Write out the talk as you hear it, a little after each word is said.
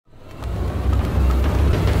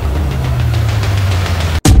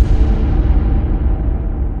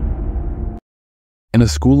In a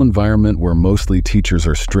school environment where mostly teachers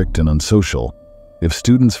are strict and unsocial, if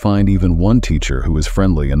students find even one teacher who is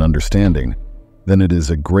friendly and understanding, then it is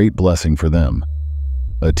a great blessing for them.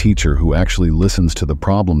 A teacher who actually listens to the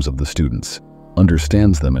problems of the students,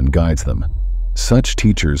 understands them and guides them. Such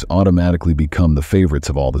teachers automatically become the favorites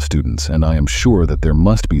of all the students, and I am sure that there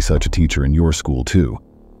must be such a teacher in your school too.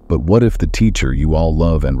 But what if the teacher you all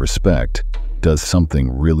love and respect does something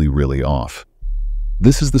really off?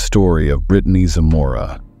 This is the story of Brittany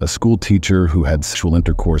Zamora, a school teacher who had sexual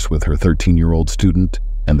intercourse with her 13-year-old student,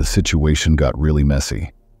 and the situation got really messy.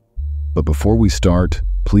 But before we start,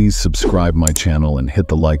 please subscribe my channel and hit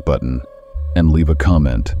the like button, and leave a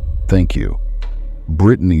comment. Thank you.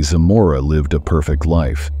 Brittany Zamora lived a perfect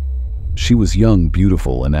life. She was young,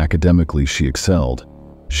 beautiful, and academically she excelled.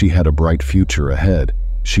 She had a bright future ahead.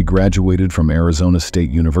 She graduated from Arizona State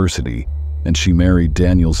University, and she married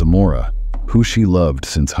Daniel Zamora, who she loved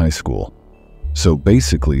since high school. So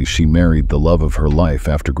basically, she married the love of her life.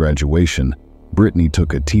 After graduation, Brittany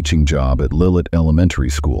took a teaching job at Lillet Elementary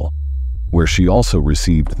School, where she also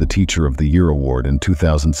received the Teacher of the Year award in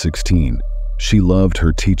 2016. She loved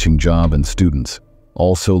her teaching job, and students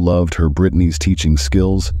also loved Brittany's teaching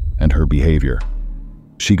skills and her behavior.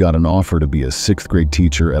 She got an offer to be a 6th grade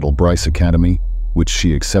teacher at Elbryce Academy, which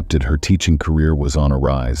she accepted. Her teaching career was on a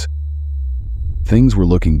rise. Things were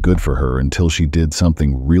looking good for her until she did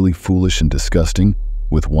something really foolish and disgusting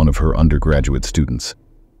with one of her undergraduate students.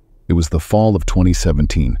 It was the fall of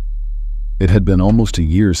 2017. It had been almost a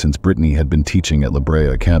year since Brittany had been teaching at La Brea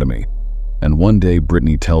Academy, and one day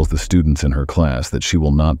Brittany tells the students in her class that she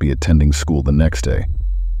will not be attending school the next day,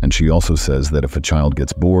 and she also says that if a child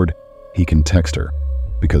gets bored, he can text her,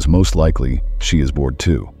 because most likely she is bored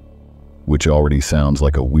too, which already sounds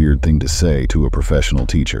like a weird thing to say to a professional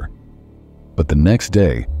teacher. But the next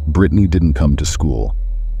day, Brittany didn't come to school,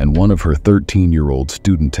 and one of her 13-year-old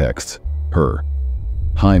student texts her,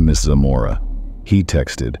 "Hi, Miss Zamora." He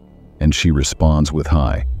texted, and she responds with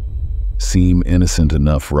 "Hi." Seem innocent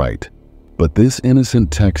enough, right? But this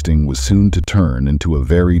innocent texting was soon to turn into a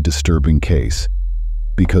very disturbing case,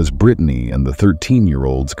 because Brittany and the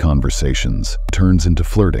 13-year-old's conversations turns into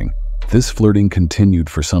flirting. This flirting continued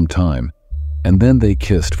for some time, and then they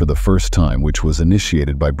kissed for the first time, which was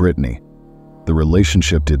initiated by Brittany. The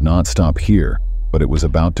relationship did not stop here, but it was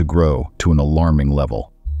about to grow to an alarming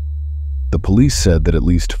level. The police said that at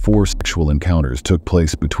least 4 sexual encounters took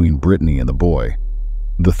place between Brittany and the boy.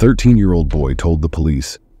 The 13-year-old boy told the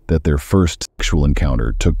police that their first sexual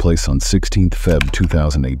encounter took place on 16th Feb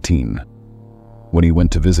 2018. When he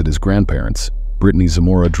went to visit his grandparents, Brittany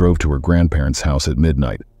Zamora drove to her grandparents' house at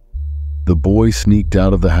midnight. The boy sneaked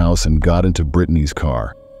out of the house and got into Brittany's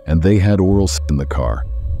car, and they had oral sex in the car.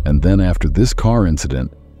 And then after this car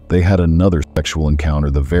incident, they had another sexual encounter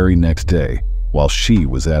the very next day while she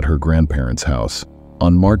was at her grandparents' house.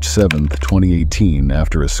 On March 7, 2018,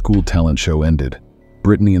 after a school talent show ended,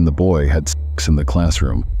 Brittany and the boy had sex in the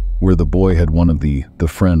classroom, where the boy had the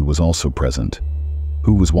friend was also present,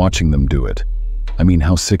 who was watching them do it. I mean,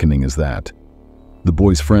 how sickening is that? The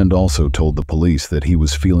boy's friend also told the police that he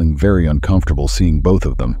was feeling very uncomfortable seeing both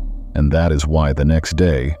of them, and that is why the next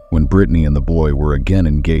day, when Brittany and the boy were again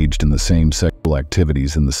engaged in the same sexual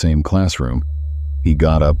activities in the same classroom, he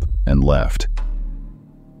got up and left.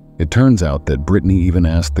 It turns out that Brittany even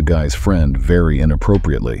asked the guy's friend very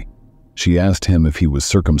inappropriately. She asked him if he was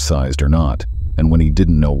circumcised or not, and when he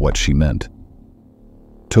didn't know what she meant,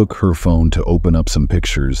 took her phone to open up some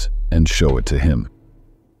pictures and show it to him.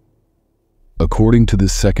 According to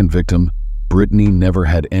this second victim, Brittany never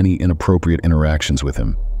had any inappropriate interactions with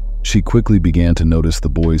him. She quickly began to notice the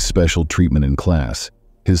boy's special treatment in class,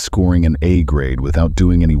 his scoring an A grade without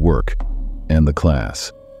doing any work, and the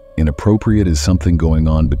class. Inappropriate is something going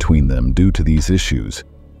on between them. Due to these issues,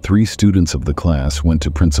 3 students of the class went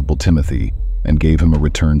to Principal Timothy and gave him a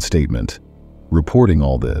return statement, reporting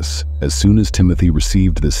all this. As soon as Timothy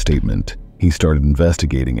received this statement, he started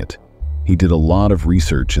investigating it. He did a lot of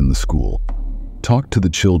research in the school, talked to the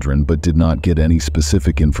children, but did not get any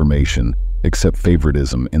specific information except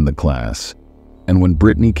favoritism in the class. And when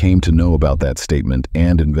Brittany came to know about that statement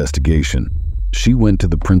and investigation, she went to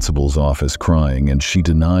the principal's office crying, and she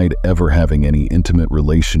denied ever having any intimate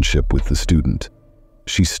relationship with the student.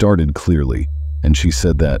 She started clearly, and she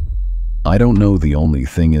said that, "I don't know, the only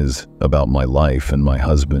thing is about my life and my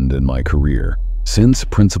husband and my career." Since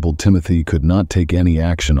Principal Timothy could not take any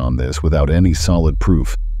action on this without any solid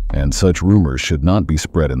proof, and such rumors should not be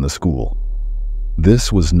spread in the school.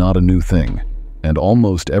 This was not a new thing, and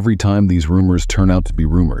almost every time these rumors turn out to be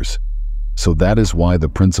rumors. So that is why the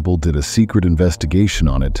principal did a secret investigation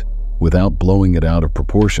on it without blowing it out of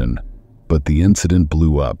proportion, But the incident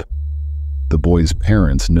blew up. The boy's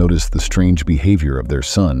parents noticed the strange behavior of their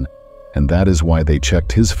son, and that is why they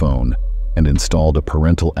checked his phone and installed a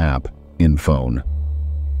parental app in phone.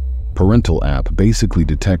 Parental app basically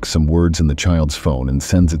detects some words in the child's phone and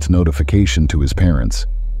sends its notification to his parents.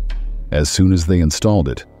 As soon as they installed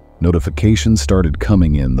it, notifications started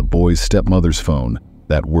coming in the boy's stepmother's phone.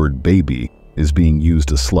 That word baby is being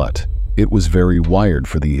used a slut. It was very wired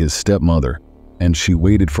for his stepmother, and she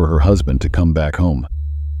waited for her husband to come back home.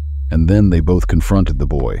 And then they both confronted the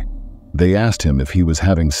boy. They asked him if he was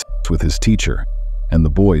having sex with his teacher, and the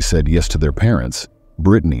boy said yes to their parents,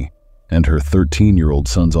 Brittany, and her 13-year-old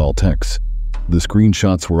son's all texts. The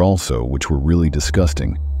screenshots were also, which were really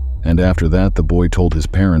disgusting. And after that, the boy told his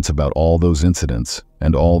parents about all those incidents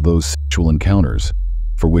and all those sexual encounters,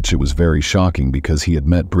 for which it was very shocking because he had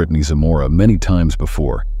met Brittany Zamora many times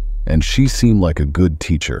before, and she seemed like a good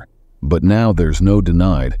teacher. But now there's no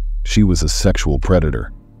denied, she was a sexual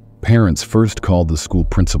predator. Parents first called the school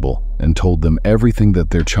principal and told them everything that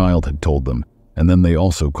their child had told them, and then they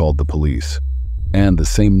also called the police. And the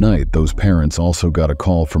same night, those parents also got a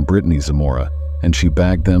call from Brittany Zamora, and she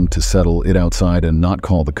begged them to settle it outside and not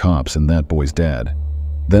call the cops and that boy's dad.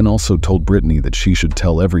 Then also told Brittany that she should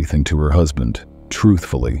tell everything to her husband,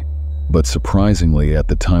 truthfully. But surprisingly, at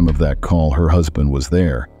the time of that call, her husband was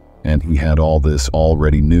there, and he had all this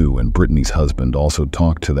already knew, and Brittany's husband also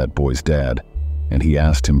talked to that boy's dad, and he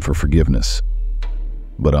asked him for forgiveness.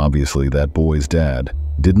 But obviously that boy's dad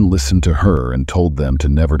didn't listen to her and told them to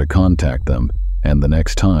never to contact them, and the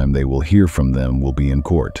next time they will hear from them will be in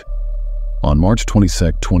court. On March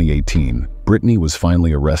 22, 2018, Brittany was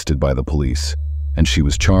finally arrested by the police, and she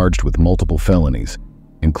was charged with multiple felonies,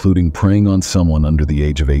 including preying on someone under the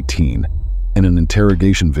age of 18. In an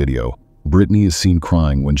interrogation video, Brittany is seen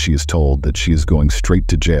crying when she is told that she is going straight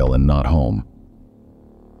to jail and not home.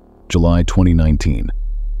 July 2019.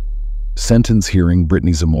 Sentence hearing.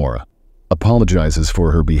 Brittany Zamora apologizes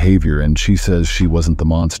for her behavior, and she says she wasn't the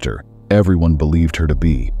monster everyone believed her to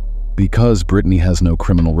be. Because Brittany has no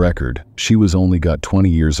criminal record, she was only got 20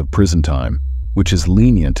 years of prison time, which is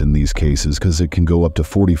lenient in these cases because it can go up to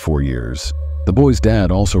 44 years. The boy's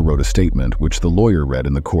dad also wrote a statement which the lawyer read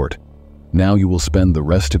in the court. Now you will spend the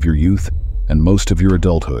rest of your youth and most of your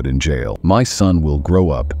adulthood in jail. My son will grow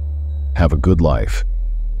up, have a good life,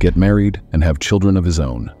 get married, and have children of his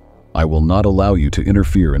own. I will not allow you to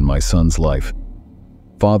interfere in my son's life.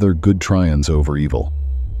 Father, good triumphs over evil.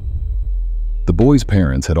 The boy's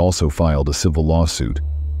parents had also filed a civil lawsuit.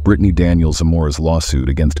 Brittany Daniel Zamora's lawsuit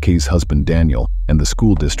against Kay's husband Daniel and the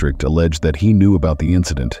school district alleged that he knew about the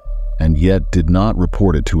incident and yet did not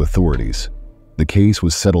report it to authorities. The case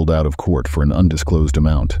was settled out of court for an undisclosed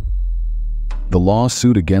amount. The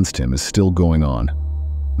lawsuit against him is still going on.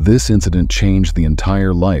 This incident changed the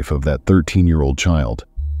entire life of that 13-year-old child.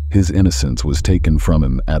 His innocence was taken from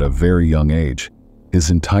him at a very young age.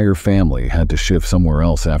 His entire family had to shift somewhere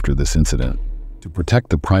else after this incident to protect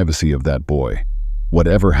the privacy of that boy.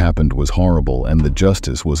 Whatever happened was horrible, and the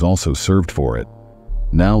justice was also served for it.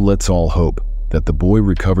 Now let's all hope that the boy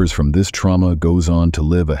recovers from this trauma, goes on to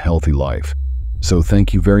live a healthy life. So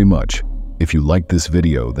thank you very much. If you liked this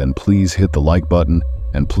video, then please hit the like button,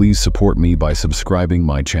 and please support me by subscribing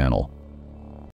my channel.